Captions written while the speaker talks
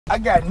I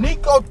got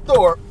Neiko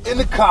Thorpe in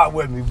the car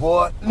with me,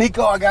 boy.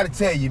 Neiko, I gotta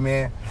tell you,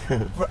 man.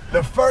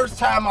 The first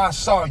time I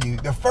saw you,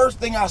 the first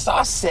thing I saw,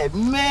 I said,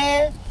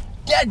 man,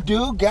 that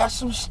dude got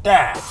some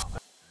style.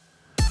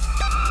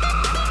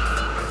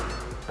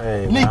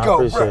 Hey, man,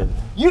 Neiko, bro,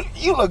 you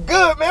look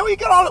good, man.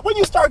 When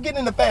you start getting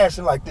into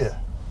fashion like this?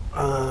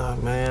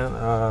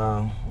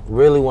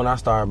 Really when I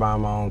started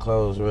buying my own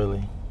clothes,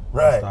 really.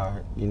 Right. I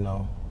started,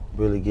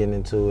 really getting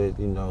into it,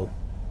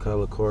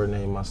 color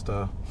coordinating my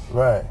stuff.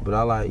 Right. But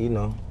I like,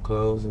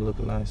 clothes and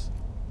looking nice.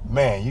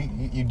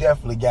 Man, you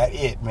definitely got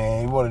it,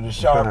 man. You're one of the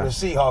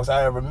sharpest Seahawks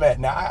I ever met.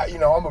 Now, I'm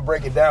gonna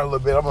break it down a little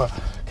bit. I'm gonna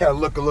kind of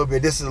look a little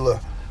bit. This is a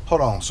little.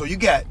 Hold on. So you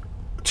got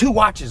 2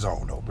 watches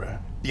on, though, bro.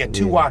 You got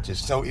 2 watches.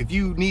 So if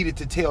you needed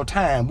to tell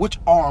time, which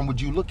arm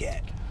would you look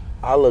at?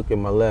 I look at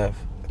my left.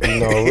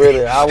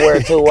 Really, I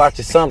wear 2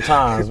 watches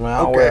sometimes, man. I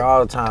don't wear it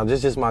all the time. This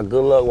is just my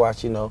good luck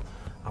watch. I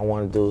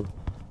want to do,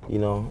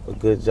 a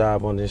good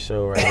job on this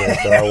show right here.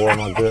 So I wore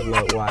my good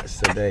luck watch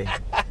today.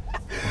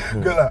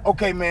 Good luck.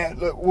 Okay, man.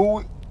 Look,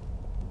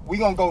 we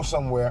gonna go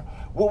somewhere.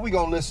 What we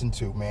gonna listen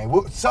to, man?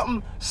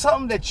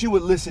 Something that you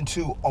would listen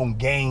to on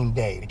game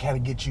day to kind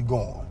of get you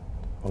going.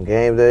 On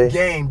game day?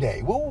 Game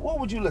day. What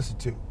would you listen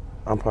to?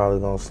 I'm probably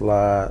gonna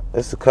slide.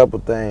 It's a couple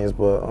things,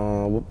 but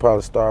we'll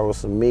probably start with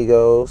some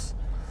Migos.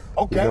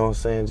 Okay. You know what I'm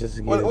saying? Just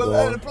to get it going.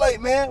 Let it play,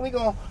 man. We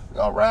gonna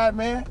ride,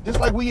 man. Just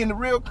like we in the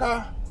real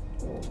car.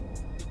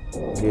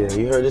 Yeah,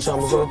 you heard this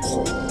song before?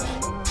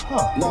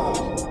 Huh.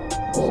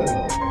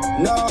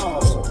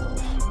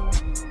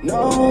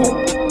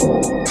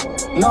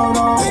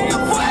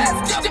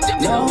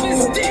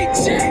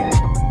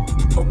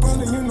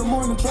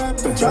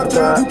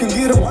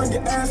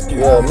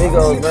 Yeah,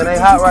 Migos, man, they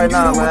hot right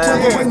now,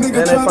 man. And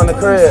they from the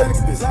crib.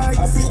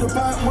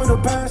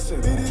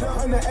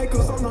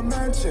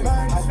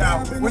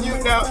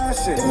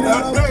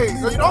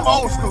 Now, I'm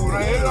old school,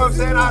 man. You know what I'm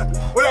saying?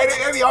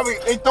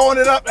 They throwing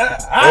it up. Hey.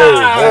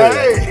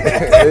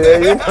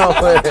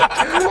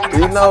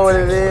 You know what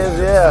it is,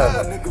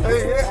 yeah.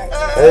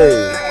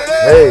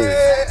 Hey.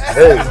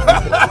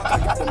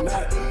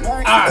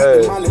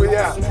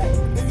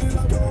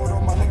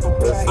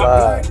 Let's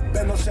slide.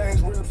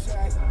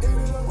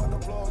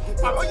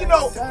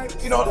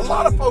 A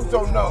lot of folks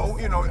don't know,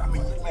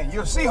 man,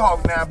 you're a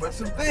Seahawks now, but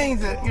some things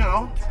that,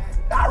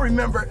 I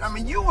remember,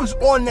 you was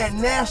on that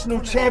national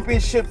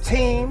championship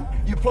team.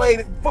 You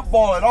played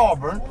football at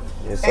Auburn.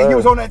 Yes, sir. And you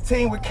was on that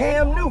team with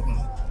Cam Newton,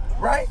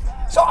 right?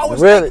 So I was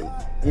really,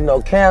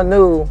 Cam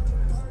Newton,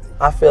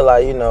 I feel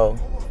like,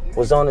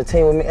 was on the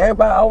team with me.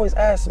 Everybody always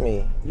asks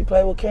me, you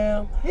play with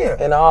Cam? Yeah.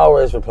 And I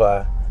always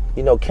reply,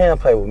 Cam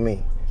played with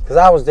me. Because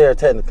I was there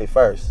technically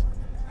first.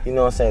 You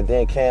know what I'm saying?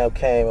 Then Cam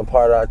came a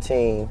part of our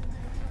team,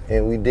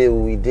 and we did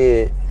what we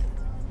did.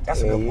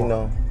 That's a good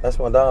point. That's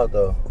my dog,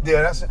 though.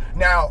 Yeah,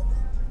 now,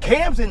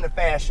 Cam's into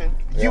fashion,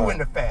 you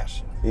into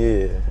fashion.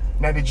 Yeah.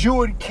 Now, did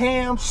you and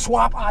Cam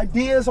swap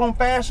ideas on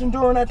fashion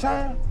during that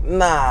time?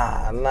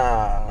 Nah.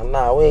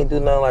 We ain't do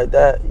nothing like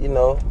that,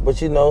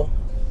 But,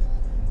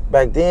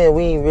 back then,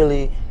 we ain't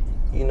really,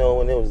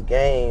 when it was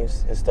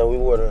games and stuff, we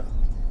wore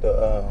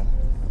the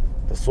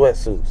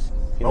sweatsuits.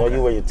 You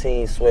wear your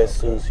team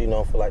sweatsuits,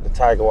 for like the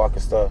Tiger Walk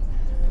and stuff.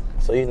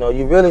 So,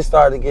 you really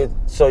start to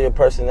show your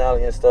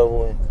personality and stuff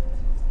when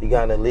you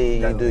got in the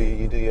league,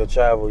 you do your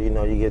travel, you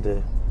get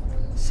to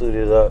suit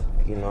it up,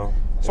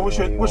 So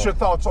what's your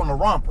thoughts on the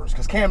rompers?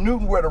 Because Cam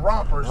Newton wear the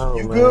rompers. Oh,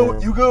 you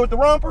good with the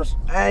rompers?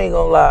 I ain't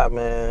gonna lie,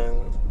 man.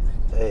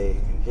 Hey,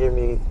 hear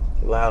me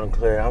loud and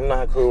clear. I'm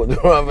not cool with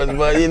the rompers,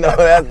 but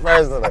that's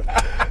personal.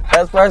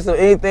 That's personal.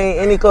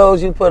 Any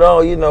clothes you put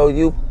on,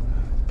 you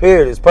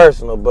period is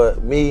personal.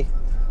 But me,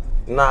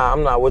 nah,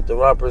 I'm not with the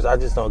rompers. I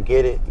just don't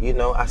get it.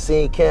 I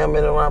seen Cam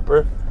in a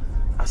romper.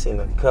 I seen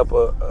a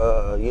couple,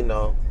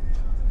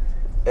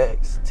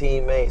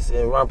 ex-teammates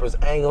in rompers.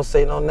 I ain't gonna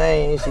say no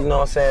names, you know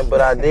what I'm saying?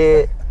 But I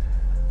did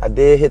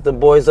hit the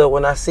boys up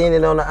when I seen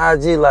it on the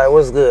IG, like,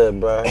 what's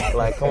good, bro?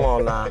 Like, come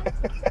on now.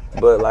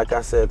 But like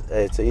I said,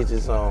 hey, to each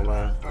his own,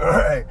 man. All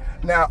right.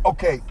 Now,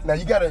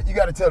 you gotta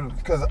tell them,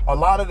 because a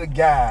lot of the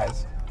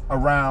guys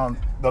around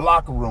the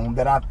locker room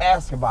that I've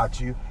asked about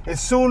you,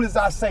 as soon as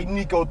I say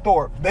Neiko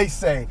Thorpe, they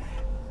say,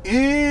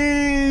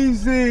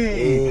 easy.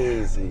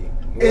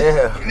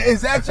 Yeah.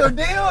 Is that your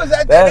deal?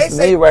 That's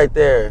me right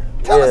there.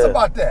 Tell us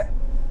about that.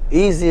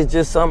 Easy is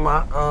just something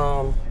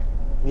I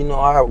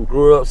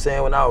grew up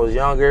saying when I was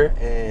younger,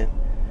 and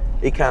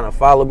it kind of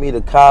followed me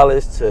to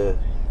college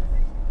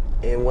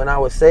and when I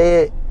would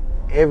say it,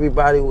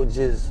 everybody would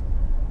just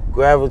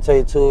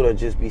gravitate to it or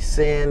just be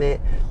saying it,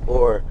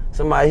 or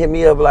somebody hit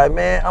me up like,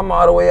 man, I'm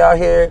all the way out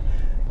here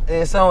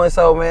and so,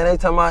 man, they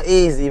talking about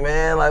easy,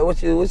 man, like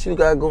what you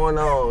got going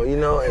on,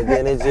 and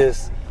then it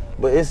just,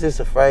 but it's just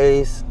a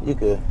phrase you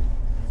could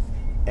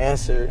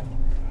answer,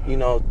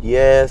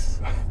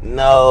 yes,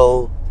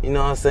 no, you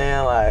know what I'm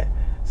saying? Like,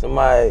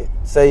 somebody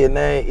say your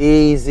name,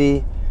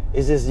 easy.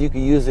 It's just you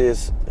can use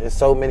it in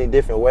so many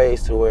different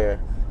ways to where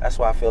that's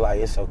why I feel like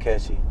it's so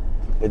catchy.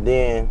 But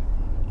then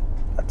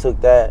I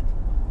took that,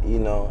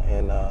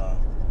 and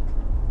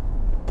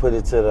put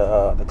it to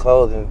the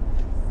clothing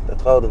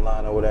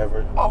line or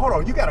whatever. Oh, hold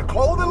on. You got a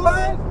clothing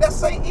line that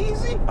say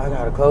Easy? I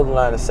got a clothing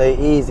line that say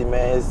Easy,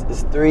 man.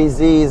 It's 3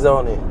 Z's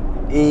on it.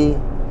 E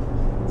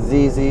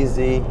ZZZ.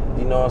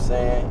 You know what I'm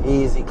saying?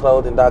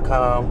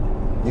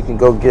 EasyClothing.com. You can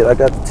go get. I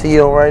got the tee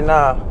on right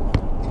now.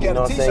 You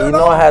know what I'm saying? You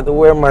know I had to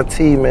wear my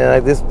tee, man.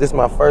 Like this is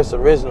my first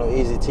original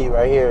Easy tee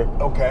right here.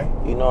 Okay.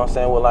 You know what I'm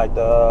saying? With like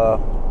the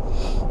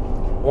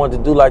wanted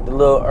to do like the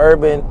little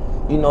urban,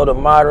 you know, the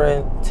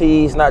modern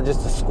tees, not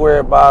just the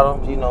square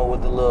bottoms, you know,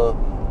 with the little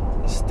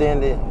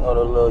extended or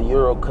the little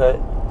Euro cut,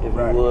 if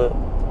you would.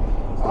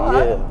 All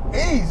yeah. Right.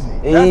 Easy.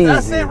 Easy.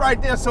 That's it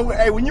right there. So,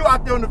 hey, when you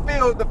out there on the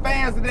field, the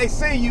fans, they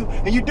see you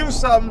and you do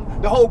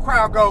something, the whole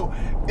crowd go,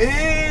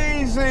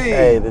 Easy.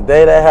 Hey, the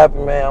day that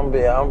happened, man, I'm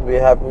gonna be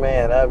a happy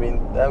man. That'd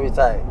be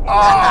tight.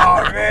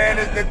 Oh man,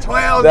 it's the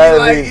 12. That'd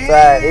be be like,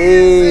 tight.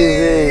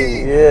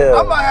 Easy. Yeah.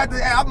 I might have to.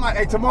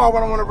 Hey, tomorrow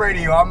when I'm on the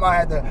radio, I might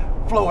have to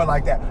flow it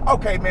like that.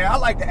 Okay, man. I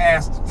like to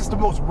ask just the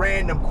most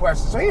random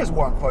questions. So here's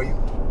one for you.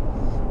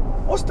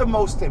 What's the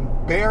most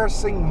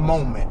embarrassing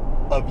moment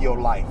of your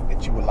life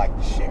that you would like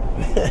to share?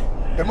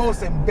 The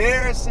most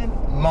embarrassing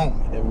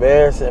moment.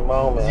 Embarrassing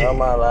moment of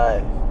my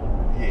life.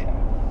 Yeah.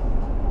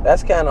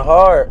 That's kind of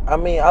hard. I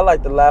mean, I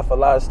like to laugh a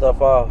lot of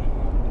stuff off,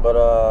 but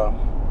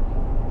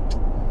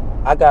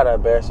I got an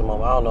embarrassing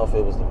moment. I don't know if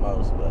it was the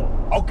most, but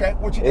okay,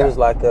 what you got? It was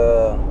like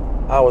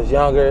I was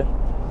younger,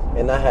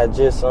 and I had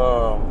just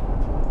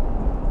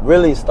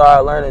really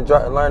started learning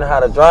how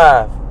to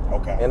drive.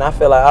 Okay. And I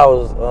feel like I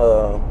was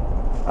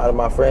out of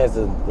my friends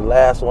the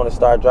last one to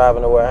start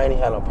driving to where I ain't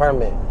had no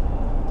permit.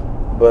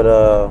 But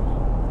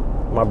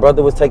my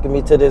brother was taking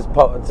me to this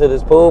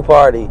pool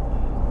party.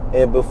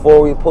 And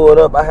before we pulled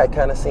up, I had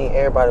kind of seen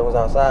everybody was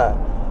outside.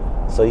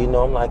 So, you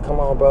know, I'm like, come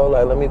on, bro,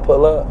 like, let me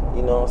pull up.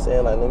 You know what I'm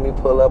saying? Like, let me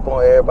pull up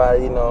on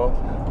everybody, you know.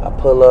 I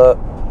pull up,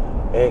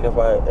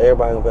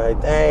 everybody gonna be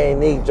like, dang,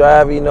 Nick,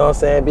 drive, you know what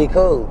I'm saying? Be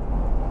cool.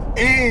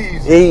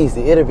 Easy.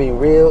 Easy. It'll be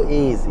real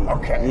easy.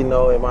 Okay. You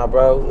know, and my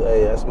bro,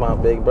 hey, that's my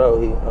big bro.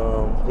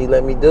 He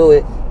let me do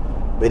it,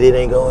 but it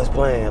didn't go as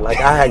planned.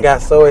 Like, I had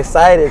got so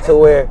excited to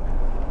where,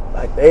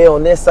 like, they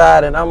on this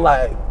side, and I'm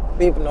like,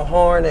 beeping the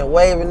horn and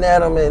waving at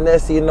them, and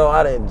next thing you know,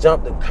 I done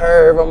jumped the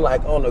curve. I'm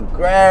like on the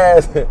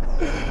grass,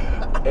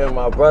 and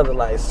my brother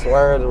like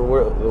swerved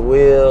the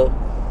wheel,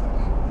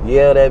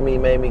 yelled at me,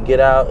 made me get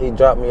out. He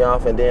dropped me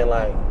off, and then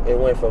like it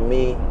went from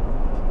me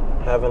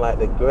having like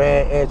the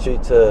grand entry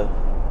to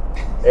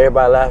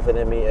everybody laughing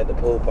at me at the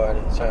pool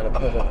party trying to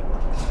pull up.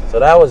 So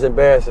that was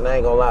embarrassing. I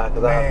ain't gonna lie,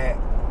 cause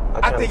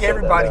I think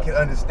everybody can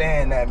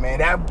understand that, man.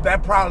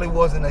 That probably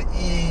wasn't an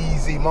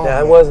easy moment.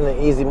 Yeah, it wasn't an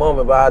easy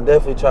moment, but I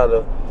definitely try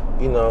to,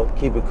 you know,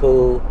 keep it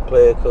cool,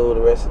 play it cool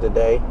the rest of the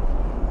day.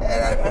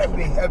 Yeah,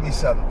 that'd be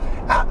something.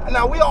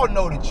 Now, we all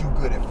know that you're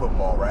good at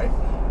football, right?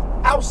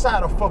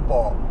 Outside of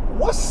football,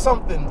 what's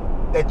something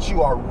that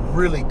you are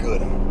really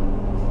good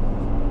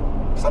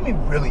at?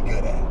 Something really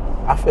good at?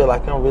 I feel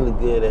like I'm really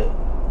good at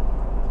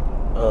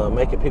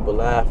making people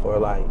laugh, or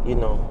like, you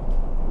know,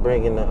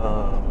 bringing the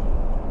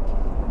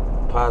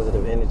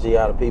positive energy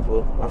out of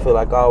people. I feel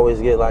like I always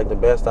get like the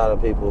best out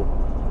of people.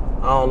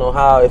 I don't know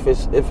how, if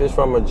it's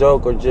from a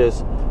joke or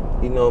just,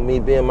 you know, me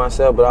being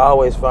myself, but I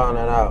always found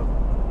that out.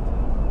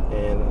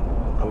 And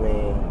I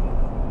mean,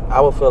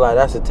 I would feel like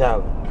that's a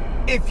talent.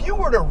 If you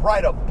were to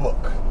write a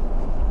book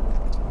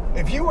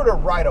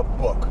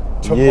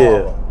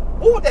tomorrow,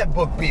 what would that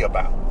book be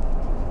about?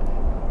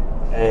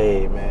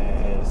 Hey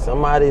man,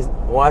 somebody's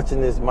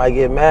watching this might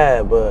get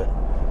mad, but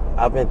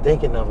I've been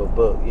thinking of a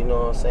book, you know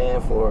what I'm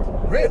saying, for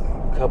really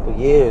a couple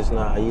years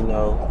now, you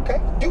know. Okay,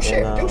 do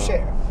share.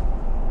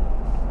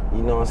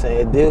 You know what I'm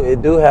saying?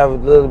 It do have a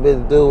little bit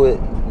to do with,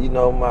 you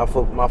know, my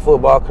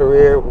football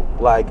career,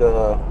 like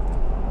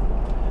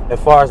as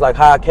far as like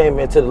how I came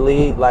into the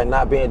league, like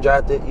not being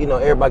drafted. You know,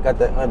 everybody got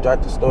that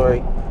undrafted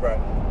story. Right.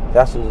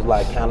 That's what was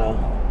like kind of,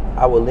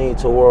 I would lean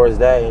towards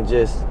that and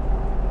just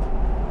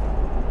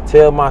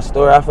tell my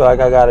story. I feel like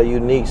I got a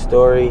unique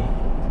story.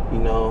 You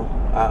know,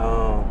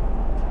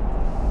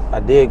 I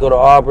did go to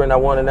Auburn. I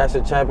won a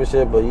national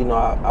championship, but you know,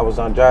 I was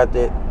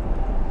undrafted.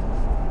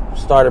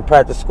 Started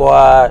practice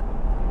squad.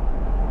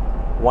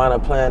 Wound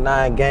up playing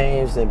 9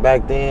 games, and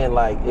back then,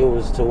 like, it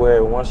was to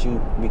where once you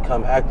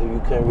become active,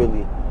 you couldn't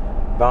really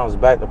bounce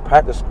back to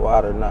practice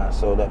squad or not.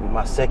 So that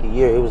my second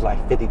year, it was like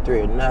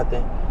 53 or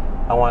nothing.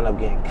 I wound up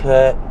getting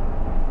cut,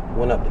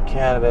 went up to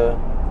Canada,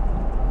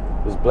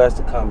 was blessed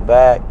to come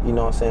back. You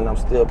know what I'm saying? I'm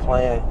still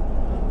playing.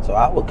 So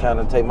I would kind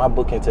of take my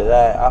book into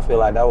that. I feel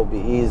like that would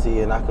be easy,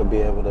 and I could be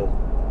able to,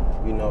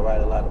 you know, write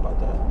a lot about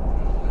that.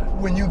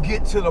 When you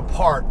get to the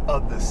part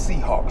of the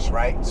Seahawks,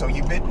 right? So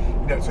you've been,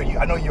 you know,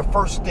 I know your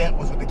first stint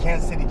was with the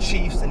Kansas City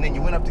Chiefs, and then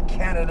you went up to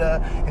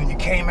Canada, and you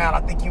came out. I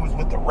think you was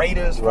with the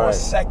Raiders for a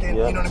second.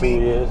 Yep, you know what I 2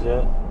 mean? years,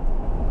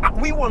 yeah.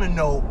 We want to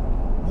know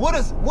what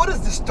does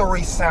the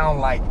story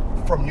sound like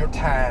from your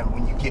time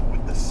when you get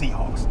with the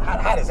Seahawks?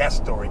 How does that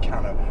story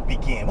kind of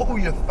begin? What were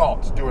your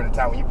thoughts during the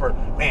time when you first,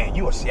 man,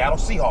 you a Seattle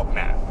Seahawk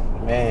now?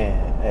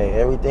 Man, hey,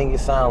 everything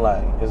it sound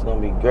like, it's gonna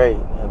be great.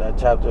 That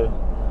chapter.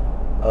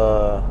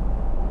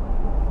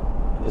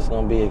 it's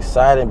gonna be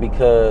exciting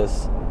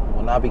because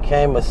when I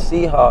became a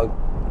Seahawk,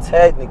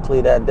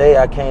 technically that day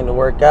I came to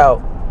work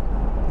out,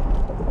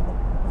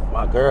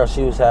 my girl,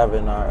 she was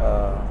having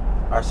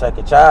our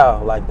second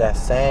child like that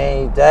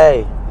same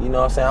day. You know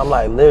what I'm saying? I'm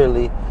like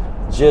literally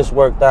just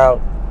worked out.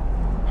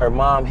 Her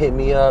mom hit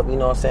me up, you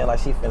know what I'm saying? Like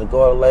she finna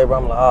go to labor.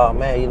 I'm like, oh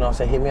man, you know what I'm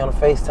saying? Hit me on the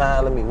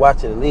FaceTime, let me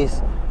watch it at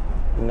least.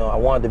 You know, I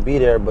wanted to be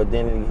there, but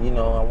then, you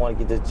know, I want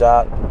to get this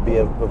job to be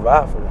able to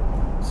provide for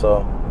them.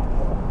 So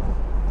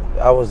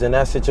I was in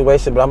that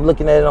situation, but I'm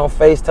looking at it on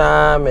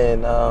FaceTime,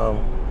 and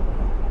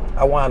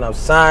I wound up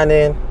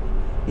signing,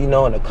 you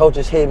know, and the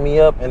coaches hit me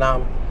up, and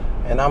I'm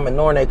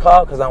ignoring their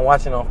call because I'm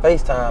watching on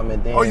FaceTime,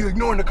 and then. Oh, you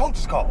ignoring the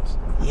coaches' calls?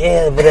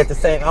 Yeah, but at the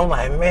same, I'm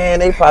like, man,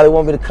 they probably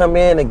want me to come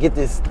in and get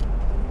this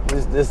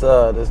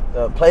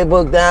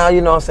playbook down,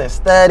 you know what I'm saying,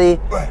 study.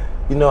 Right.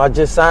 You know, I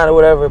just signed or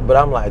whatever, but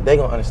I'm like, they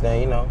gonna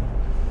understand, you know.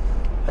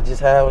 I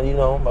just have, you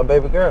know, my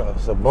baby girl.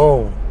 So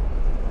boom.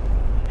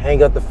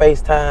 Hang up the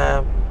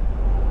FaceTime,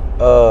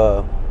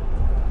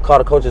 call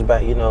the coaches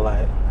back, you know,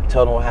 like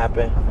tell them what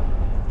happened.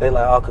 They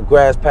like, oh,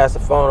 congrats, pass the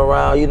phone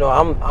around. You know,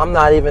 I'm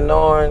not even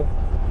knowing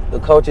the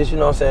coaches, you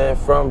know what I'm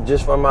saying,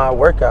 from my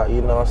workout,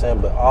 you know what I'm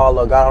saying? But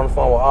got on the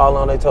phone with all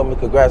of them, they told me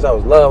congrats, that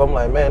was love. I'm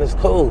like, man, it's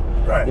cool.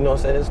 Right. You know what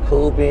I'm saying? It's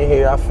cool being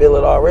here. I feel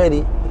it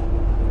already.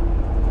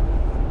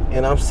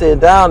 And I'm sitting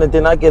down, and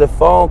then I get a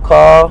phone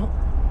call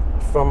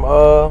from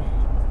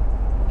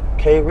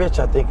K. Rich,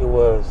 I think it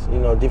was, you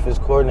know, defense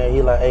coordinator.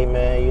 He like, hey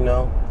man, you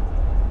know,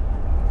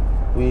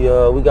 we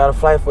got a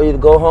flight for you to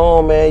go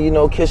home, man. You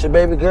know, kiss your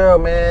baby girl,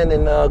 man,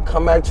 and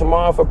come back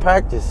tomorrow for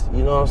practice.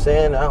 You know what I'm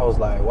saying? And I was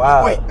like,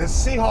 wow. Wait, the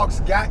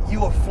Seahawks got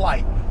you a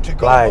flight to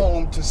go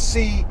home to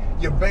see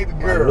your baby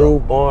girl. My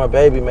newborn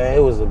baby, man.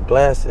 It was a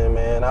blessing,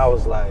 man. I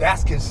was like,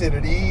 that's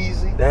considered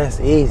easy. That's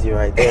easy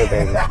right there,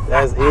 baby.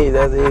 That's easy.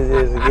 That's easy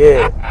as it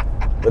get.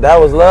 But that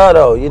was love,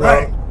 though. You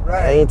know,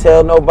 right. I ain't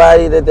tell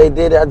nobody that they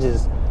did it. I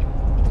just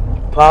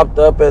popped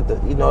up at the,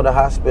 you know, the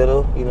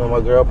hospital. You know, my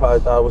girl probably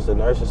thought it was the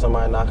nurse or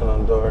somebody knocking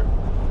on the door.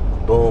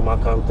 Boom, I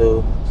come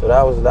through. So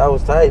that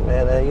was tight,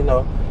 man. And you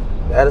know,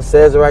 that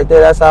says it right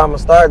there. That's how I'm gonna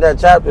start that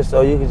chapter.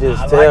 So you can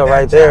just tell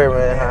right there,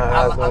 man,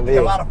 how it's gonna be.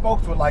 A lot of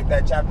folks would like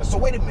that chapter. So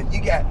wait a minute,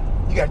 you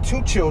got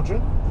 2 children.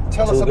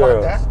 Tell us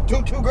girls. About that.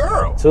 Two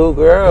girls. 2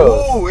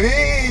 girls. Ooh,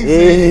 easy.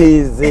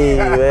 Easy,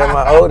 man.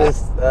 My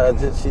oldest,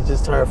 she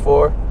just turned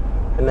 4.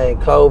 Her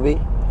name Kobe.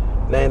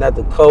 Named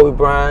after Kobe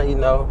Bryant, you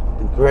know,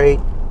 the great.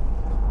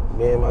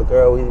 Me and my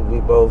girl, we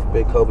both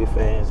big Kobe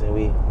fans, and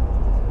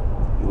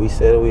we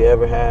said if we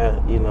ever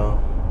had, you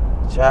know,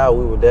 a child,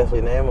 we would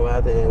definitely name him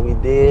after, and we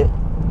did.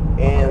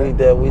 And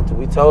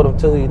we told him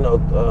too, you know,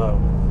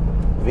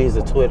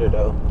 via Twitter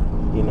though,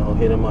 you know,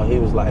 hit him up. He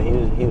was like,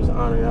 he was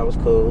honored. That was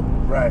cool.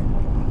 Right.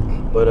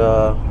 But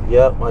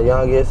yep, my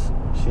youngest,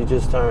 she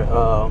just turned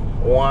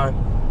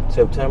 1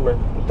 September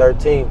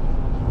 13th.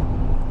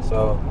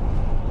 So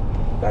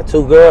got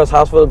 2 girls,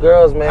 house full of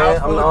girls, man.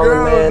 I'm the only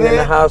man in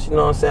the house, you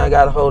know what I'm saying? I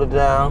gotta hold it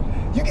down.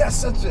 You got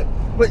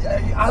but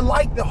I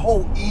like the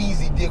whole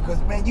easy deal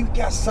because, man, you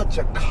got such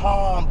a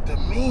calm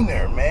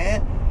demeanor,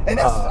 man. And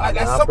that's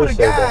some of the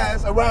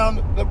guys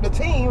around the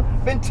team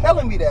been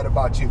telling me that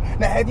about you.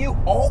 Now, have you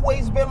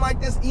always been like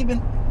this even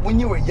when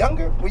you were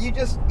younger? Were you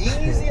just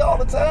easy all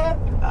the time?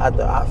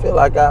 I feel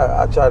like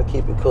I try to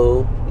keep it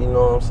cool, you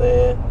know what I'm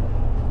saying?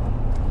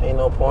 Ain't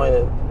no point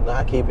in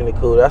not keeping it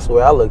cool. That's the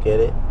way I look at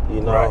it, you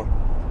know?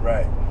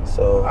 Right.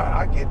 So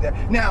I get that.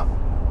 Now,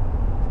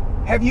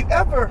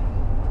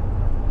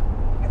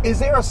 is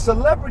there a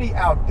celebrity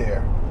out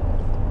there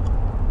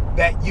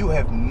that you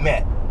have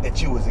met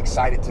that you was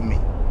excited to meet?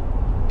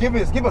 Give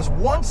us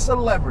one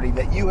celebrity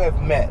that you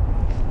have met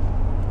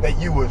that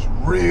you was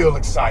real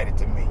excited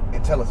to meet,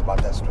 and tell us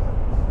about that story.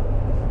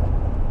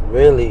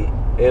 Really,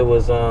 it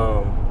was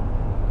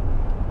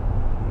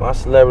my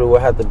celebrity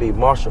would have to be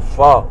Marshall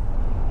Faulk.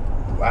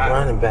 Wow.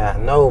 Running back.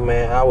 No,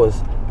 man,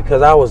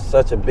 because I was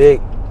such a big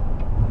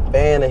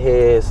fan of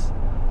his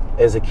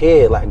as a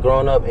kid, like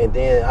growing up, and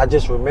then I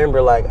just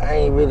remember like I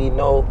ain't really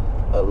know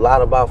a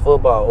lot about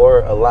football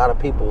or a lot of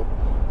people,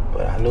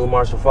 but I knew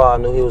Marshall Faulk.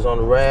 I knew he was on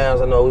the Rams.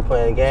 I know we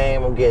playing a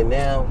game. I'm getting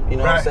down. You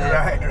know what I'm saying?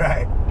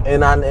 Right.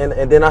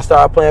 And then I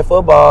started playing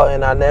football,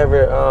 and I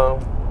never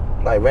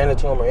like ran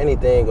into him or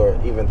anything, or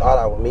even thought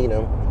I would meet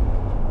him.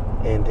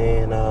 And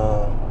then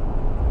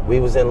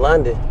we was in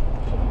London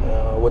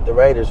with the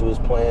Raiders. We was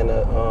playing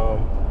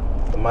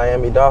the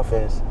Miami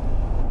Dolphins.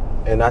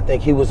 And I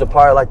think he was a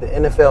part of like the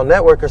NFL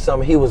Network or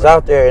something. He was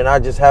out there, and I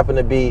just happened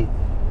to be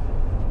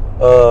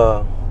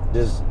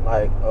just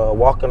like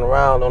walking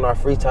around on our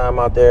free time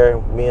out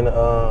there, me and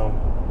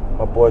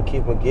my boy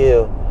Keith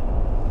McGill,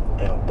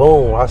 and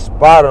boom, I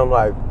spotted him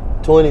like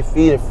 20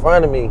 feet in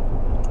front of me.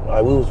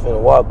 Like we was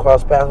finna walk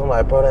across paths. I'm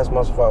like, bro, that's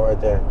Marshall Faulk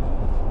right there.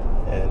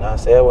 And I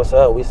said, what's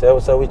up? We said,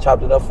 what's up? We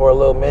chopped it up for a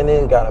little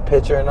minute, got a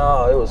picture and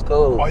all. It was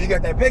cool. Oh, you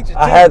got that picture too?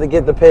 I had to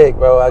get the pic,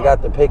 bro. I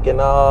got the pic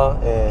and all,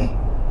 and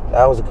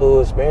that was a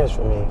cool experience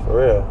for me, for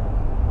real.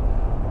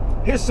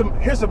 Here's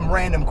some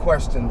random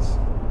questions,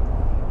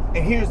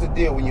 and here's the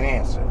deal when you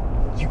answer.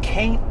 You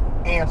can't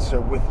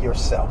answer with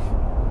yourself.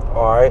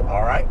 All right.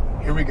 All right.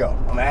 Here we go.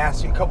 I'm gonna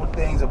ask you a couple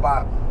things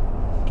about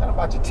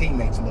your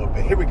teammates a little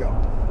bit. Here we go.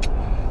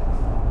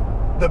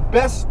 The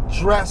best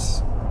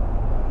dressed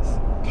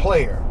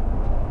player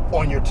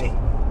on your team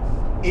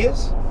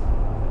is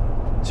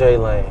Jay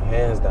Lane,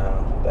 hands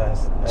down.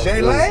 That's Jay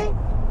easy. Lane?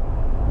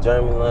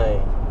 Jeremy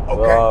Lane.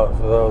 Okay.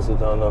 For those who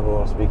don't know who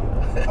I'm speaking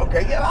of.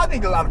 Okay, yeah, I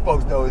think a lot of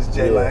folks know it's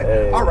Jay Lane.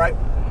 Hey. All right.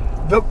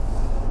 The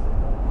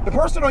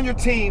person on your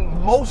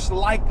team most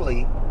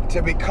likely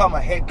to become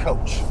a head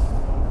coach.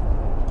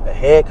 A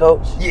head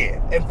coach? Yeah,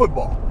 in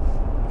football.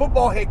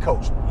 Football head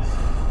coach.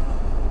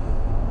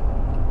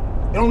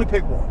 You only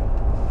pick one.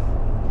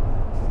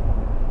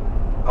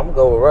 I'm gonna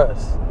go with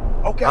Russ.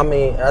 Okay. I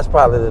mean, that's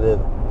probably the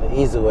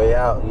easy way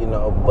out, you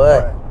know.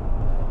 But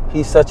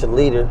he's such a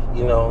leader,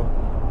 you know,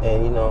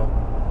 and you know,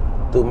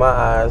 through my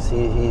eyes,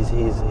 he's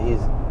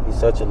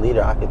such a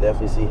leader. I could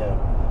definitely see him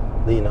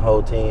leading the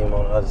whole team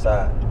on the other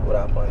side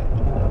without playing.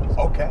 You know.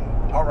 Okay.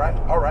 All right.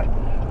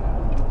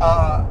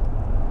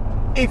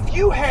 If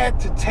you had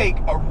to take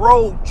a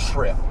road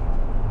trip,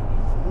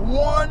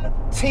 one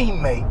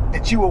teammate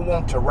that you would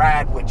want to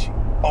ride with you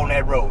on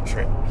that road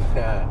trip.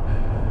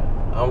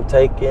 I'm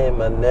taking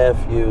my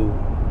nephew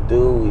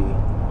Dewey,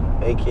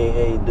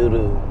 aka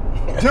Doodoo.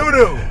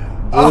 Doodoo.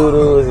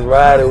 Doodoo is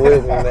riding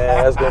with me, man.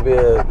 That's gonna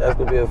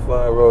be a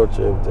fun road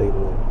trip. Take it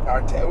away. All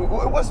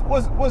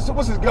right,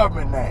 what's his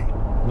government name?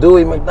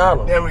 Dewey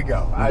McDonald. There we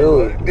go.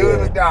 Dewey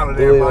McDonald.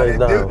 Dewey Everybody.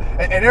 McDonald.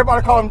 And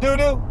everybody call him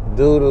Doodoo.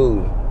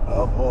 Doodoo.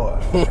 Oh boy.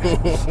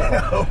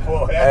 Oh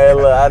boy. Hey,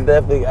 look, I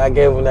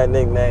gave him that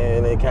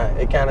nickname, and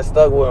it kind of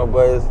stuck with him,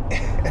 but it's,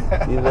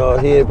 you know,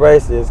 he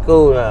embraced it. It's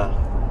cool now.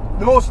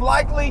 The most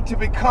likely to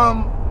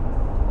become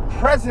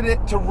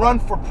to run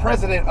for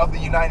president of the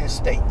United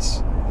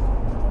States.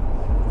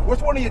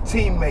 Which one of your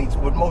teammates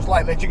would most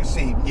likely that you can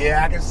see?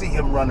 Yeah, I can see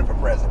him running for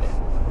president.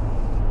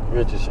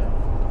 Richard Sherman.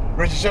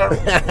 Richard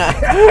Sherman?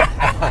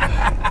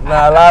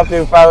 Nah, a lot of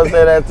people probably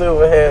say that too,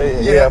 but hell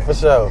yeah, for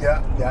sure.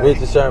 Yeah.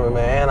 Richard Sherman,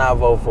 man, and I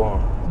vote for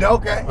him.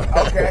 Okay.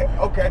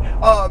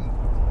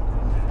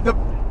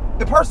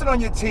 The person on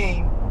your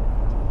team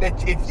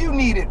that if you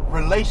needed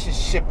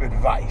relationship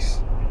advice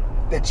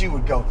that you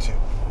would go to.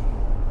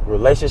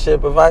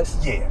 Relationship advice?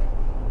 Yeah.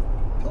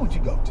 Who would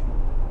you go to?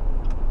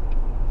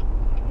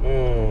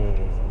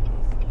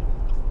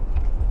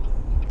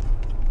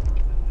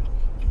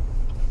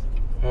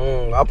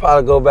 I'll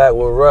probably go back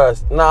with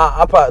Russ.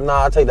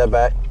 I'll take that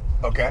back.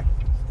 Okay.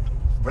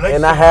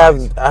 And I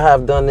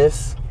have done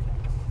this.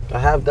 I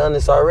have done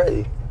this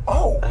already.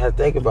 Oh. I had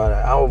to think about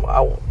it.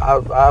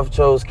 I've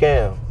chose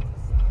Cam.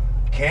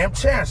 Cam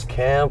Chancellor.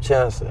 Cam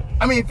Chancellor.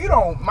 I mean, if you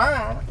don't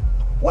mind,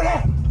 what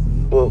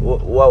happened?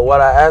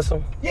 What I asked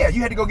him? Yeah,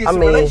 you had to go get some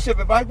relationship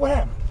advice. What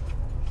happened?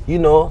 You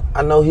know,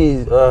 I know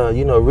he's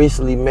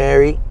recently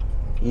married.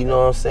 You know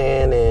what I'm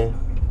saying? And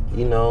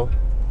you know,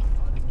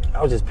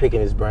 I was just picking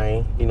his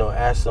brain. You know,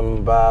 asking him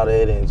about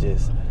it and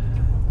just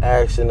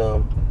asking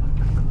him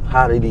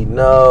how did he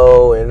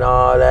know and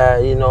all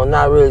that. You know,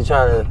 not really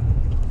trying to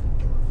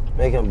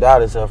make him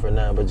doubt himself or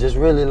nothing, but just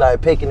really like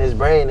picking his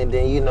brain. And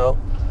then, you know,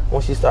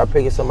 once you start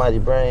picking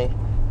somebody's brain,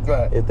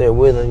 if they're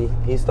willing,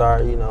 he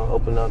start, you know,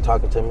 opening up,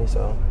 talking to me.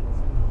 So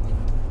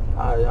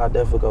I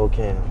definitely go with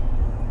Cam.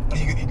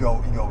 You go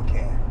with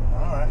Cam.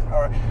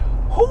 All right.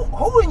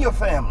 Who in your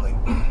family?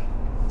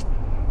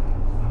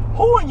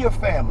 Who in your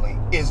family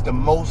is the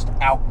most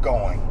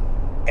outgoing,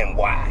 and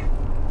why?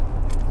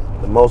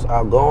 The most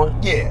outgoing?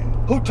 Yeah.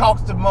 Who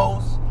talks the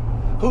most?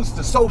 Who's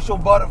the social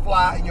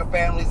butterfly in your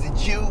family? Is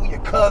it you, your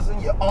cousin,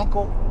 your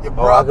uncle, your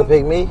brother? Oh, I can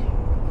pick me?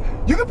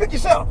 You can pick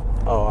yourself.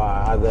 Oh,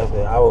 I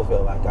definitely, I would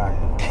feel like I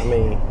am. I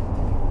mean,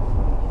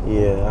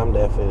 yeah, I'm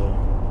definitely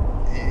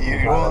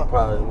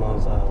probably the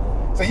most outgoing.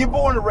 So you're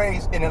born and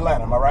raised in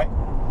Atlanta, am I right?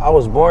 I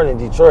was born in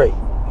Detroit.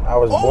 I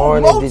was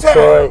born in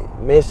Detroit,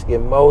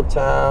 Michigan,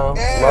 Motown,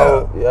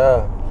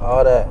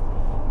 all that.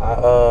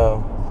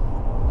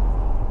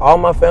 All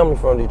my family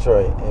from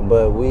Detroit,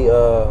 but we,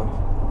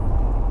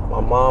 my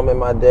mom and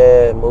my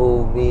dad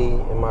moved me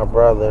and my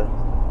brother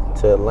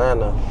to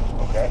Atlanta.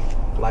 Okay.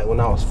 Like when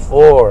I was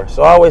 4.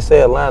 So I always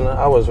say Atlanta.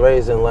 I was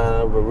raised in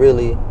Atlanta, but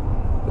really,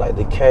 like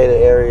Decatur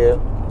area,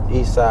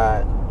 East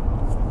Side,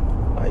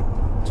 like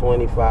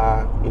 20,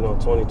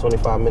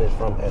 25 minutes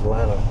from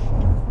Atlanta.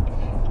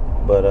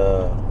 But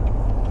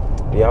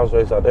yeah, I was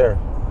raised out there.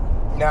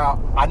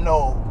 Now, I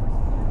know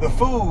the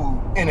food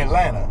in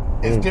Atlanta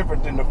is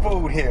different than the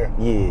food here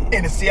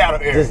in the Seattle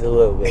area. Just a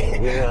little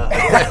bit, you know.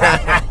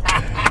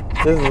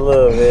 Just a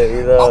little bit,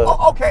 you know.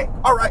 Okay,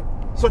 all right.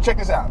 So check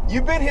this out.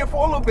 You've been here for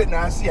a little bit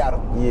now in Seattle.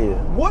 Yeah.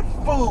 What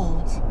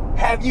foods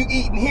have you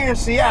eaten here in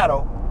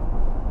Seattle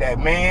that,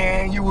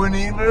 man, you wouldn't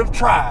even have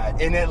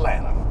tried in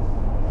Atlanta?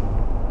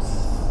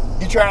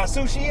 You tried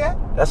sushi yet?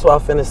 That's what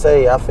I'm finna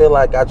say. I feel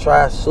like I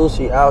tried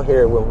sushi out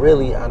here when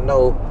really I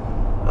know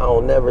I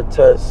don't never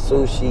touch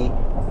sushi.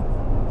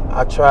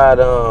 I tried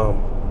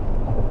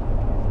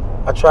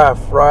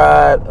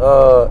fried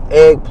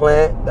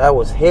eggplant. That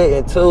was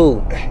hitting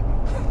too.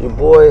 Your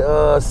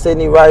boy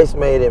Sidney Rice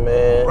made it,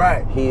 man.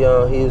 Right. He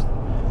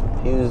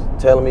was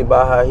telling me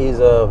about how he's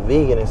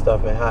vegan and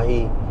stuff, and how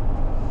the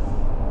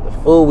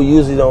food we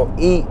usually don't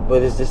eat,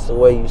 but it's just the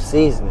way you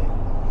season it,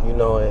 you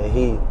know. And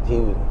he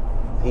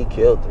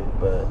killed it.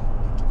 But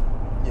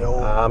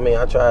I mean,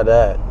 I tried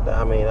that.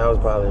 I mean, that was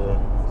probably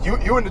You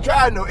wouldn't have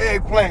tried no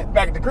eggplant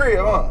back at the crib,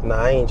 huh? Nah,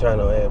 I ain't trying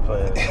no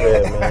eggplant in the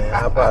crib, man.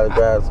 I probably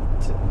grabbed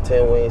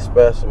 10 wing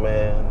special,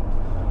 man.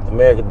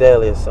 American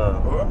Deli or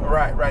something.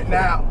 Right.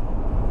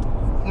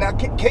 Now,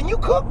 can you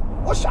cook?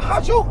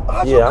 How's your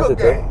cook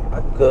game?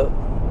 I can cook.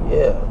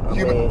 Yeah.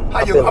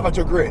 How about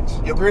your grits?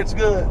 Your grits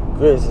good?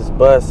 Grits is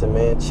busting,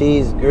 man.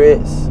 Cheese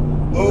grits.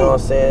 You know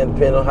what I'm saying?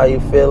 Depending on how you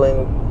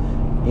feeling.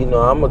 You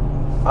know,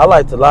 I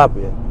like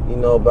tilapia. You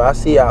know, but I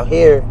see out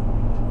here,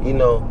 you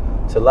know,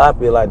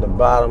 tilapia like the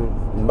bottom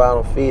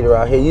feeder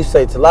out here. You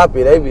say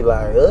tilapia, they be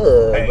like,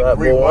 ugh. Hey,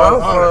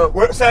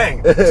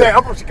 Saying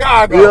I'm from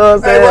Chicago. You know what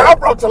I'm saying? Where I'm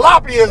from,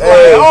 tilapia is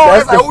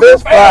that's like, the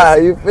fish fry.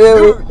 You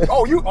feel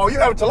me? You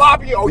have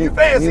tilapia? Oh, you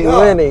fancy?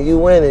 You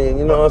winning.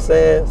 You know what I'm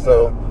saying?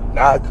 So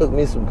I cook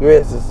me some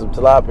grits and some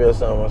tilapia or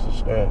something with some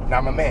shrimp. Now,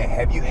 my man,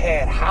 have you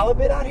had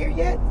halibut out here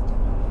yet?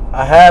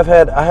 I had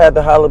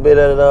the halibut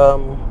at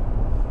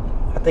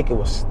I think it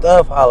was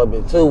stuffed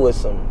halibut too with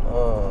some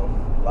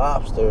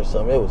lobster or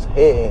something. It was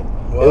hitting.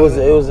 It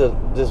was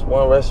just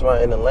one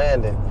restaurant in the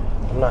Landing.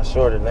 I'm not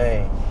sure the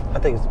name. I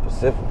think it's the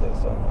Pacific or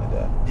something like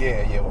that.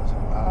 Yeah. Was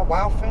it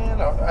Wild Fin?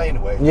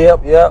 Anyway.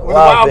 Yep.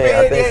 Wild Fin.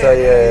 I think so.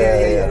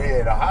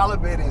 Yeah. The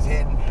halibut is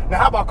hitting. Now,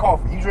 how about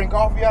coffee? You drink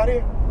coffee out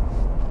here?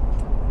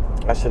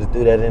 I should have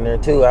threw that in there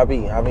too. I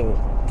be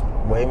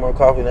way more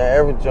coffee than I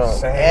ever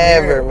drunk.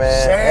 Ever.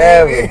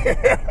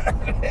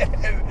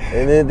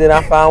 And then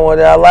I found one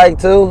that I like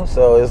too.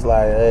 So it's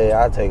like, hey,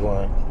 I'll take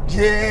one.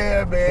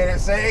 Yeah, man,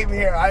 same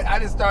here. I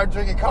just started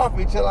drinking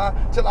coffee till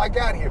I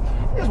got here.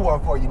 Here's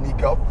one for you,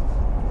 Neiko.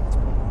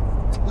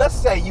 Let's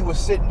say you were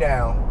sitting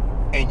down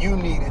and you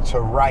needed to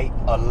write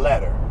a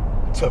letter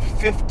to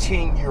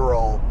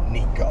 15-year-old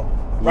Neiko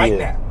right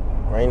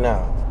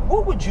now.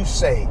 What would you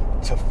say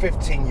to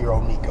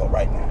 15-year-old Neiko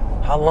right now?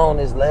 How long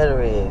this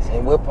letter is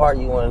and what part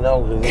you want to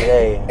know? Because,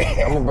 hey,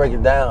 I'm going to break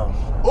it down.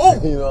 Ooh.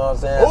 You know what I'm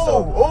saying?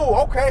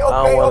 Okay. I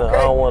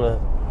don't want to.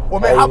 Well,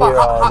 man,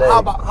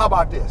 how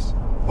about this?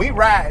 We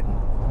riding,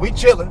 we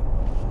chilling.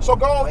 So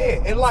go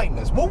ahead, enlighten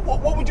us.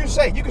 What would you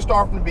say? You can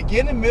start from the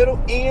beginning, middle,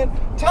 end.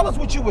 Tell us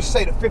what you would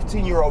say to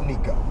 15-year-old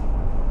Neiko.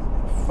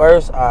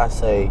 First, I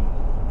say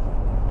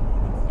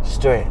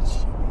stretch.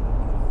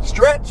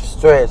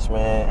 Stretch,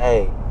 man.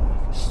 Hey,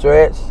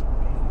 stretch,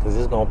 because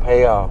it's going to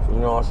pay off. You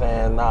know what I'm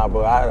saying? Nah,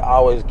 bro, I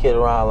always kid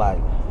around like,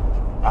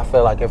 I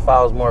feel like if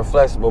I was more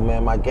flexible,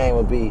 man, my game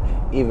would be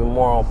even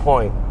more on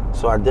point.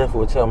 So I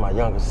definitely would tell my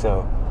younger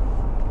self,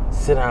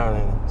 sit down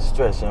and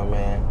stretch, young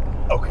man.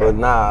 Okay. But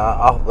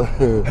nah, on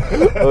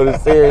the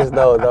serious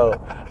note, though,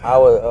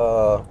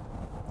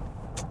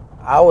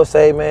 I would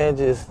say, man,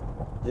 just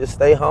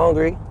stay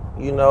hungry,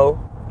 you know,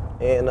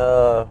 and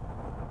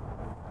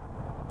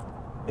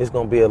it's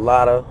gonna be a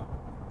lot of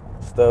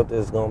stuff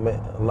that's gonna make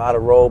a lot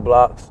of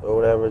roadblocks or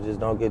whatever. Just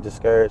don't get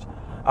discouraged.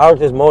 I would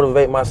just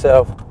motivate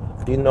myself,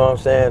 you know what I'm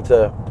saying,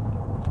 to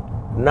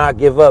not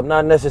give up,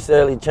 not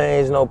necessarily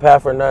change no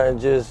path or nothing,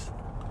 just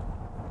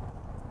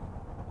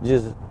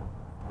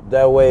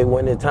that way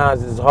when the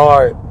times is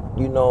hard,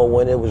 you know,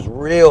 when it was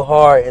real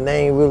hard and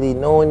they ain't really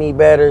know any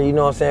better, you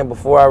know what I'm saying,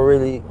 before I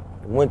really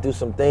went through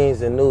some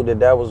things and knew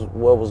that was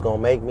what was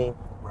gonna make me,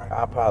 right.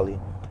 I probably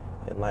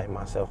enlighten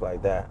myself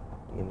like that,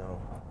 you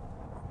know.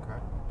 Okay.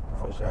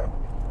 For sure.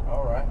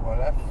 All right. Well,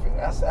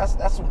 that's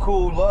some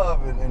cool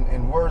love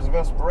and words of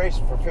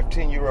inspiration for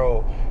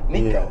 15-year-old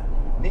Neiko. Yeah.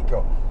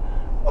 Neiko,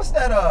 what's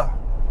that?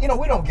 You know,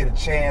 we don't get a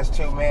chance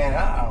to, man.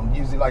 I don't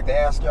usually like to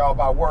ask y'all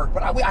about work,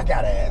 but I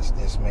gotta ask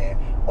this, man.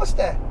 What's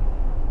that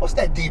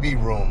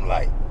DB room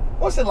like?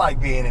 What's it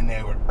like being in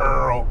there with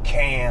Earl,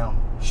 Cam,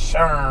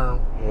 Sherm?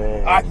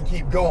 Man. I can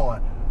keep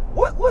going.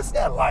 What's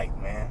that like,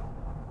 man?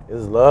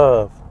 It's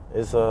love.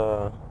 It's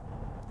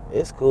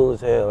cool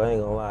as hell. I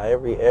ain't gonna lie.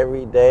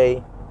 Every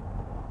day,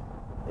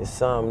 it's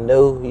something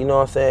new. You know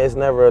what I'm saying? It's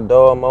never a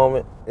dull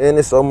moment, and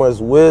there's so much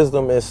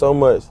wisdom and so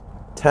much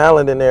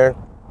talent in there.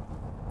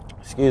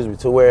 Excuse me,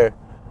 to where,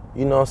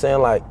 you know what I'm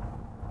saying, like,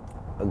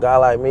 a guy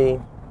like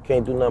me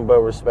can't do nothing but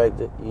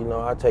respect it. You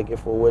know, I take it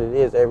for what it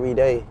is every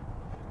day.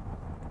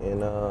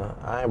 And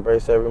I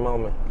embrace every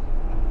moment.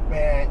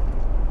 Man,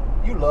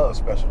 you love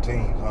special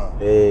teams, huh?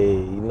 Hey,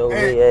 you know me,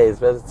 hey,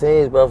 special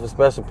teams, bro, for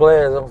special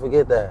players, don't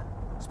forget that.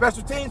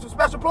 Special teams for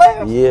special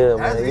players? Yeah,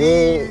 that's man.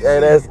 Easy. Hey,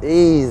 that's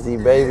easy,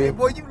 baby. Yeah,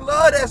 boy, you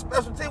love that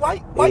special team.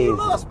 Why you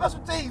love special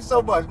teams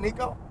so much,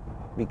 Neiko?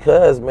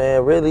 Because,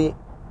 man, really,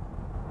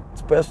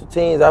 special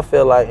teams, I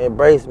feel like,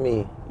 embrace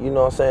me. You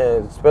know what I'm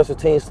saying? Special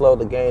teams slowed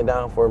the game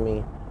down for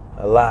me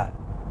a lot.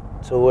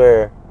 To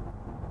where,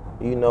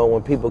 you know,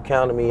 when people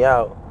counted me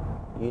out,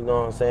 you know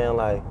what I'm saying?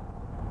 Like,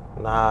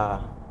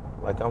 nah,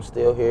 like I'm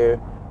still here.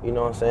 You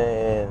know what I'm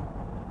saying? And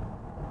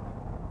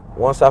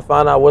once I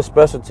found out what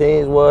special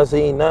teams was, it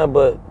ain't nothing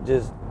but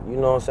just, you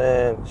know what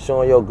I'm saying,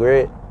 showing your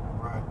grit,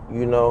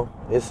 you know,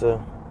 it's a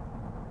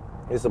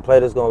play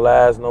that's gonna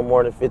last no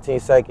more than 15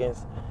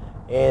 seconds,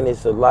 and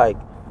it's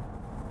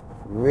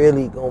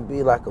really gonna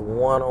be like a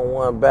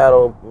one-on-one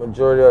battle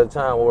majority of the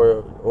time,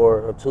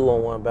 or a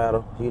two-on-one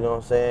battle. You know what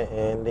I'm saying?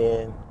 And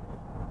then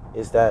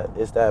it's that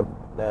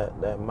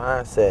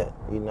mindset.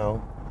 You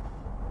know.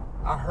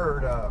 I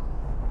heard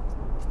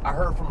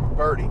from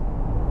Birdie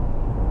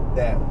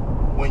that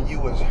when you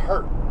was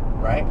hurt,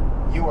 right?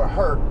 You were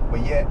hurt,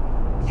 but yet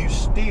you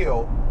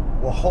still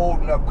were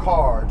holding up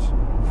cards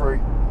for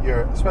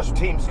your special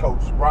teams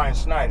coach, Brian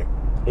Snyder,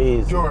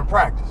 during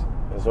practice.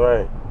 That's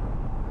right.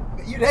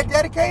 You that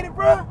dedicated,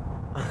 bro?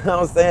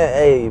 I'm saying,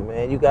 hey,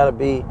 man, you got to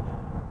be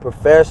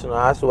professional.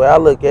 That's the way I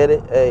look at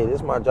it. Hey, this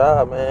is my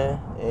job, man.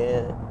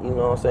 And, you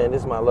know what I'm saying,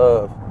 this is my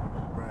love.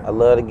 Right. I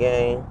love the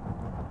game.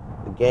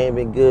 The game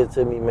been good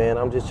to me, man.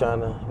 I'm just trying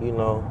to, you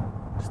know,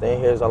 stay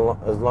here as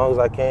long as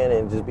I can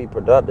and just be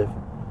productive.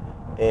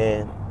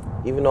 And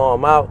even though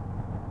I'm out,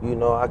 you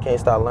know, I can't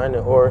stop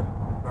learning or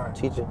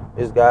teaching.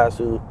 There's guys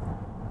who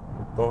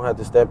don't have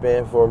to step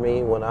in for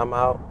me when I'm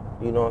out,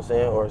 you know what I'm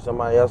saying, or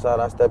somebody else out,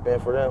 I step in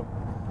for them.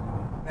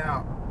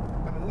 Now,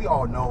 I mean, we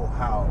all know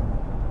how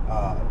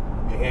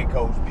your head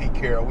coach, Pete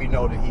Carroll, we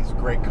know that he's a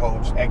great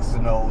coach, X's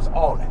and O's,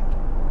 all that.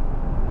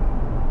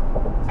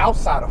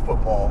 Outside of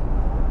football,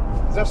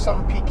 is there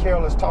something Pete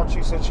Carroll has taught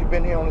you since you've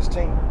been here on this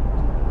team?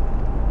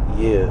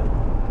 Yeah.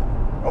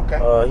 Okay.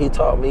 He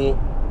taught me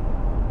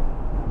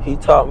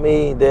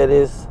that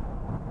it's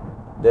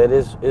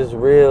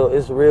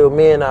real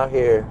men out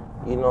here,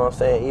 you know what I'm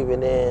saying,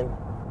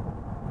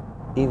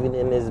 even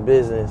in this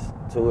business,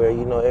 to where,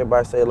 you know,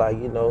 everybody say, like,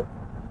 you know,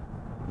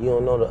 you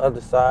don't know the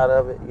other side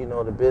of it, you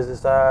know, the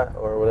business side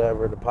or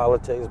whatever, the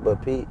politics,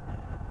 but Pete,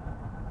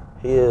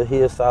 he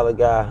a solid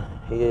guy.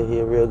 He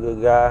a real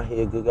good guy.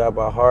 He a good guy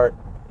by heart.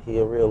 He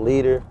a real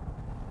leader,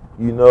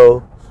 you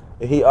know.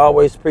 And he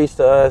always preached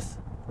to us,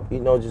 you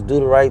know, just do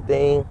the right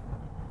thing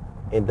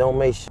and don't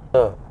make shit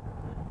up.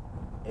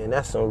 And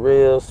that's some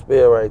real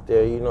spill right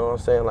there, you know what I'm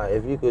saying? Like,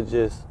 if you could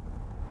just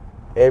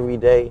every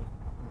day,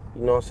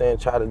 you know what I'm saying,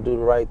 try to do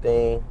the right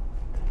thing,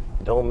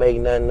 don't make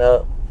nothing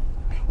up.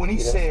 When he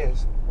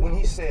says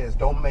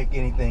don't make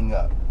anything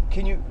up,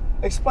 can you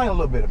explain a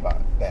little bit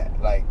about that?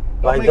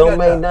 Don't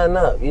make nothing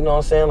up. You know what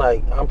I'm saying?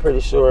 Like, I'm pretty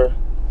sure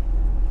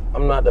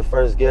I'm not the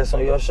first guest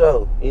on your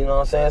show. You know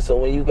what I'm saying? So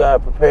when you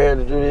got prepared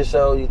to do this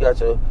show, you got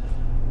your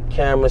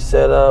camera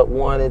set up,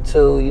 1 and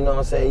 2, you know what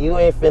I'm saying? You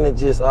ain't finna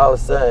just all of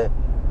a sudden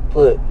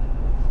put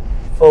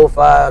 4 or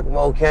 5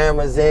 more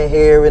cameras in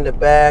here in the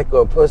back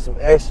or put some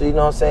extra, you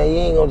know what I'm saying? You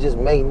ain't gonna just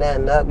make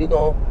nothing up. You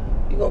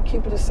gonna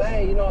keep it the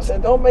same, you know what I'm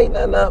saying? Don't make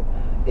nothing up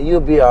and you'll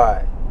be all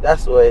right.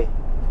 That's the way,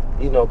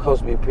 you know,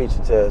 Coach be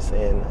preaching to us,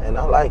 and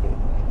I like it.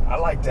 I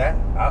like that.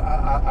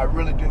 I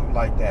really do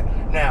like that.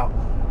 Now,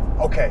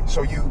 okay,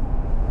 so you're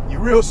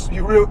real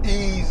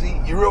easy,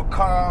 you're real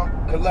calm,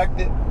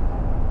 collected.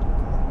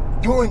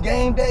 During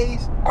game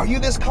days, are you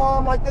this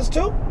calm like this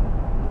too?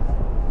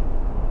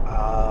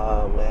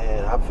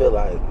 Man, I feel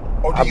like.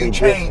 Or do you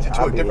change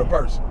into a different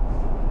person?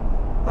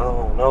 I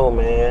don't know,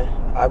 man.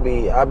 I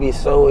be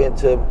so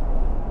into,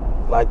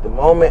 like, the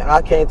moment.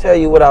 I can't tell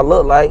you what I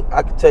look like.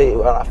 I can tell you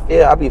what I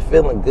feel. I be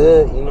feeling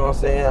good. You know what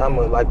I'm saying? I'm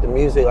like the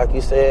music, like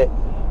you said.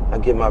 I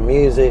get my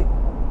music.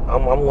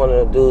 I'm one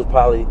of the dudes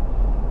probably.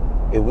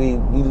 If we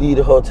leave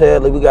the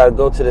hotel, we gotta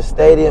go to the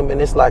stadium,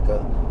 and it's like a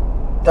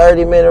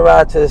 30-minute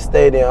ride to the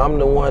stadium. I'm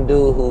the one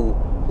dude who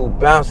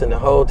bouncing the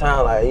whole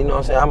time. Like, you know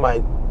what I'm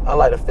saying? I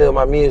like to feel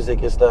my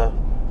music and stuff.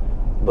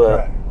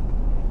 But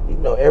you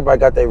know, everybody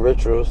got their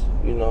rituals,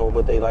 you know,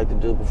 what they like to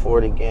do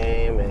before the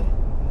game and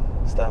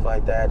stuff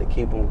like that to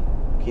keep them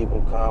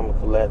calm and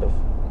collective.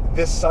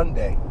 This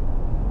Sunday,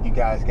 you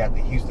guys got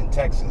the Houston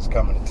Texans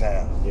coming to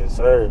town. Yes,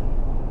 sir.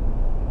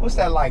 What's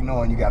that like,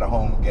 knowing you got a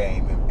home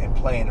game and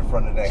playing in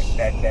front of them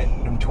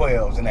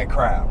 12s and that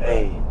crowd? Bro?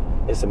 Hey,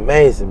 it's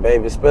amazing,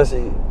 baby,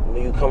 especially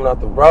when you coming off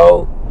the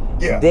road.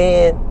 Yeah.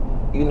 Then,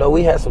 you know,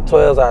 we had some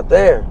 12s out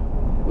there.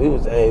 We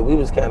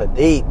was kind of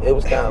deep. It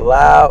was kind of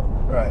loud.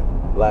 Right.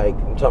 Like,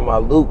 I'm talking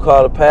about Luke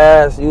called a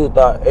pass. You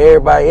thought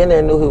everybody in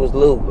there knew he was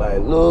Luke. Like,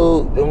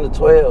 Luke, them the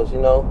 12s, you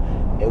know?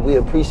 And we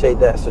appreciate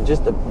that. So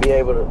just to be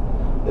able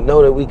to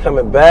know that we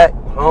coming back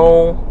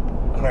home,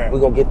 we're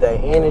going to get that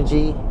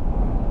energy.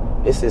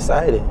 It's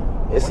exciting.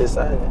 It's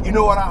exciting. You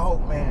know what I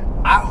hope, man?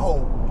 I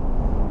hope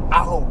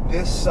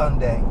this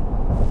Sunday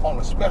on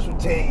a special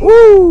team,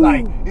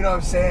 like, you know what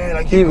I'm saying?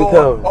 Like, you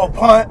go or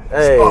punt,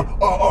 hey,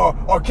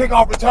 or kick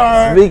off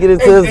return. Speak it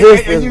into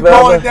existence, and you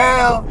brother. going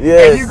down,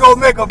 yes, and you go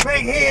make a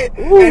big hit,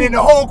 and then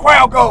the whole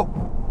crowd go,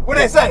 what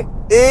they say?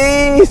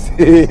 Easy.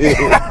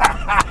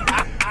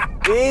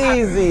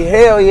 Easy.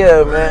 Hell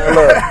yeah, man.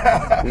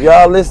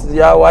 Look,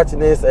 y'all watching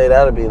this, hey,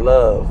 that'll be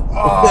love.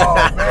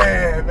 Oh,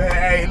 man.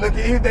 Hey, look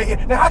at you.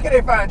 Now, how can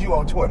they find you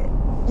on Twitter?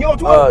 You on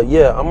Twitter?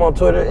 Yeah, I'm on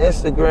Twitter,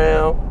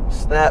 Instagram,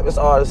 Snap. It's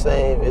all the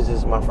same. It's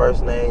just my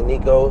first name,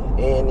 Neiko,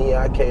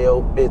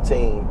 Neiko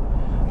 15,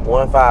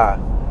 15.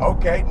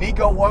 Okay,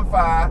 Neiko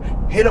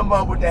 15. Hit him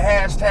up with the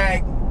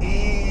hashtag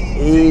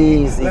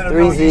Easy. Let him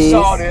 3 know you Z's.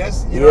 saw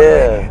this. You know what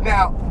I mean?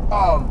 Now,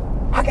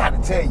 I got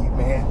to tell you,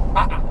 man.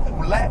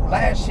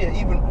 Last year,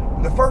 even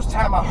the first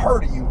time I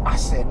heard of you, I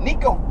said,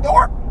 Neiko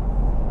Thorpe,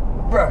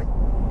 bro.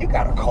 You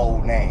got a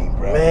cold name,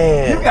 bro.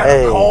 Man, you got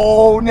a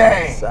cold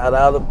name. Shout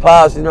out to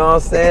Pops, you know what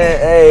I'm saying?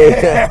 Hey,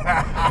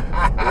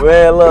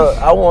 man, look,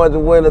 I wanted to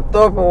win the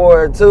Thorpe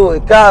Award too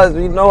in college.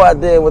 You know I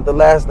did with the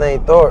last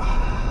name Thorpe.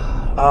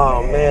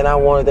 Oh man, I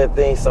wanted that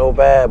thing so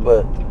bad,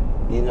 but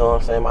you know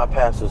what I'm saying? My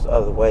path was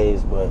other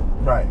ways, but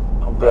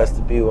I'm blessed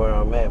to be where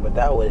I'm at. But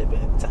that would have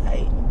been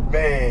tight.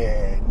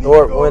 Man,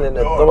 Thorpe winning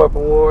the Thorpe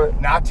Award.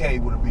 Now I'll tell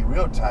you what would be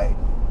real tight: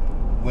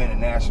 win a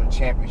national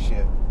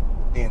championship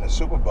in the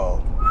Super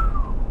Bowl.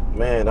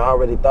 Man, I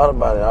already thought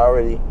about it.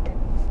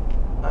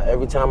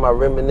 Every time I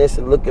reminisce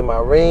and look at my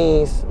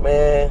rings,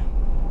 man,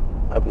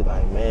 I'd be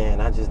like,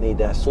 man, I just need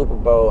that Super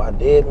Bowl. I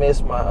did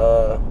miss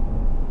my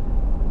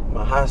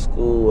my high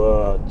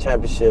school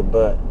championship,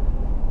 but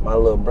my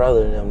little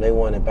brother and them, they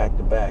won it back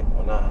to back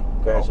when I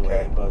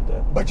graduated.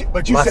 Okay. But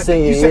you my set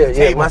senior the, you year, set the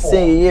table my for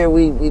senior year,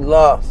 we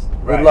lost.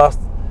 Right. We lost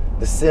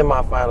the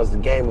semifinals, the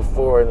game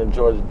before in the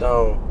Georgia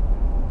Dome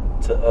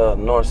to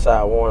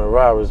Northside Warner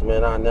Roberts.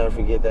 Man, I'll never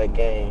forget that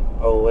game,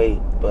 08.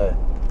 But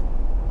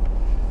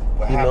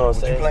you know what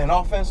I'm saying? You playing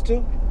offense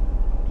too?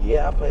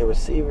 Yeah, I play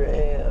receiver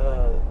and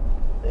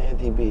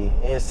DB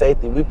and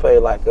safety. We played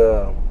like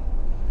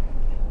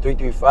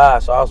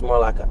 3-3-5, so I was more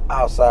like an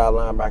outside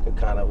linebacker,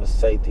 kind of a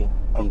safety.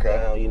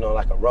 Down, you know,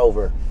 like a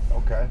rover.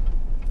 Okay.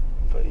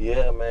 But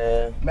yeah,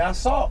 man. Man, I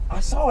saw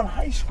in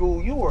high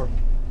school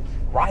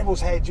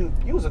rivals had you.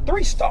 You was a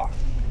 3-star.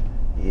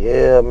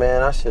 Yeah,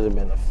 man, I should have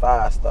been a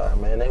 5-star,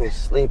 man. They would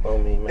sleep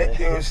on me, man.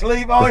 They would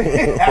sleep on you?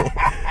 They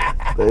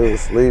would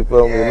sleep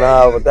on me.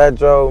 Nah, but that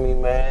drove me,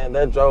 man.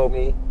 That drove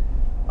me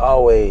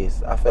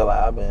always. I feel like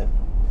I've been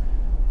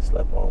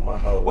slept on my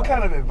whole life. What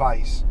kind of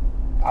advice?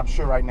 I'm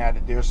sure right now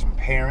that there's some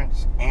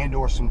parents and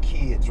or some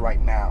kids right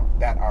now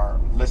that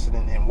are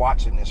listening and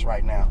watching this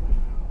right now.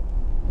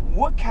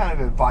 What kind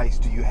of advice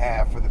do you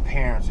have for the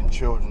parents and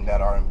children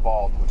that are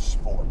involved with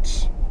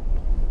sports?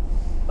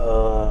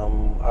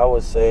 I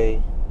would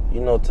say, you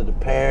know, to the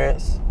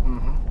parents,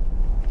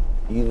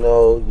 you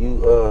know,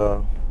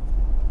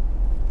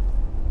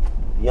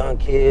 young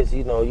kids,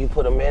 you know, you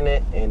put them in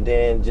it, and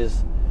then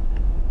just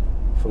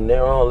from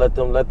there on, let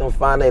them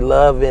find their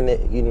love in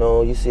it. You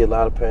know, you see a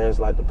lot of parents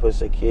like to push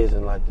their kids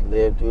and like to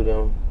live through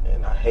them,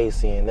 and I hate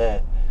seeing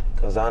that,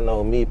 because I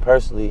know me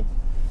personally,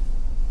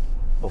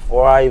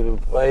 before I even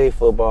played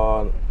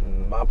football,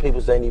 my people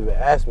didn't even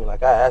ask me.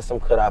 Like, I asked them,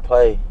 could I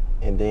play?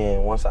 And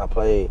then once I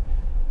played,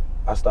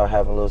 I started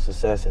having a little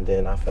success, and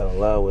then I fell in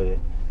love with it.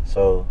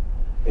 So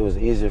it was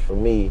easier for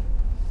me.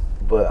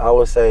 But I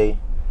would say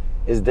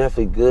it's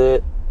definitely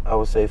good. I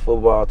would say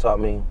football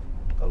taught me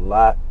a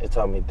lot. It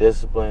taught me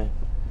discipline.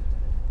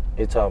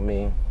 It taught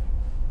me,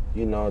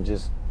 you know,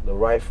 just the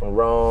right from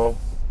wrong.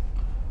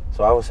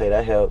 So I would say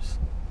that helps,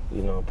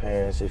 you know,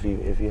 parents, if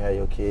you have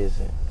your kids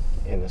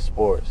in the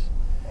sports.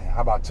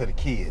 How about to the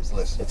kids?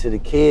 Listen. And to the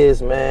kids,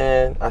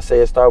 man, I say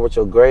it start with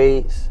your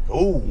grades.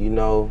 Ooh. You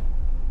know.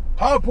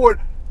 How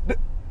important?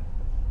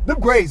 Them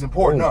grades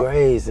important. Them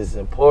grades is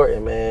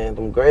important, man.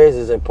 Them grades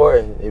is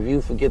important. If you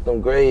forget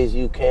them grades,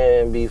 you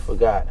can be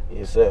forgot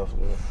yourself,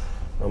 man.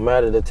 No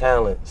matter the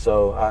talent.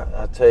 So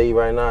I tell you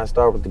right now, I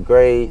start with the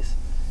grades,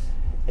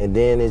 and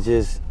then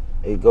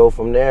it go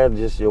from there.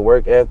 Just your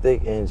work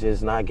ethic and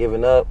just not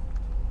giving up,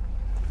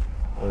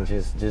 and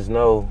just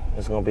know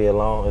it's gonna be a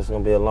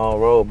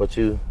long road. But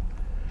you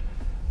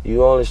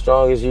only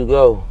strong as you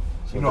go.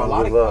 So you know, a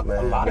lot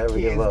of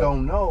kids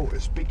don't know.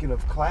 Speaking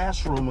of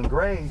classroom and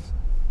grades,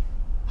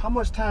 how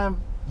much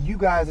time you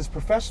guys as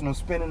professionals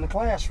spend in the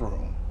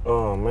classroom?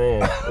 Oh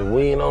man, if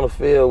we ain't on the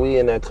field, we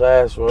in that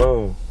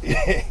classroom.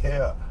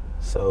 Yeah.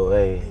 So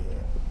hey,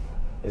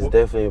 it's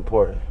definitely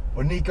important.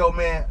 Well, Neiko,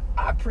 man,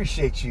 I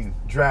appreciate you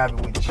driving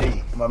with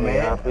G, my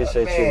man. I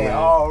appreciate you, man.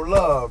 All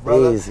love,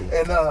 brother. Easy.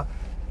 And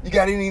you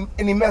got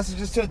any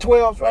messages to the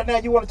 12s right now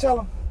you want to tell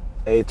them?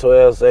 Hey,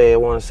 12s, hey, I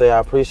want to say I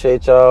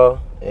appreciate y'all.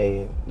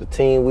 Hey, the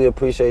team, we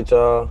appreciate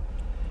y'all.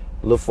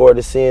 Look forward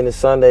to seeing this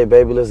Sunday,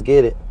 baby. Let's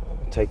get it.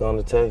 Take on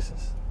the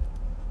Texans.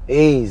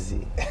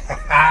 Easy.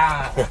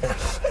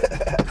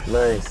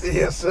 Nice.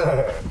 Yes,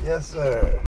 sir. Yes, sir.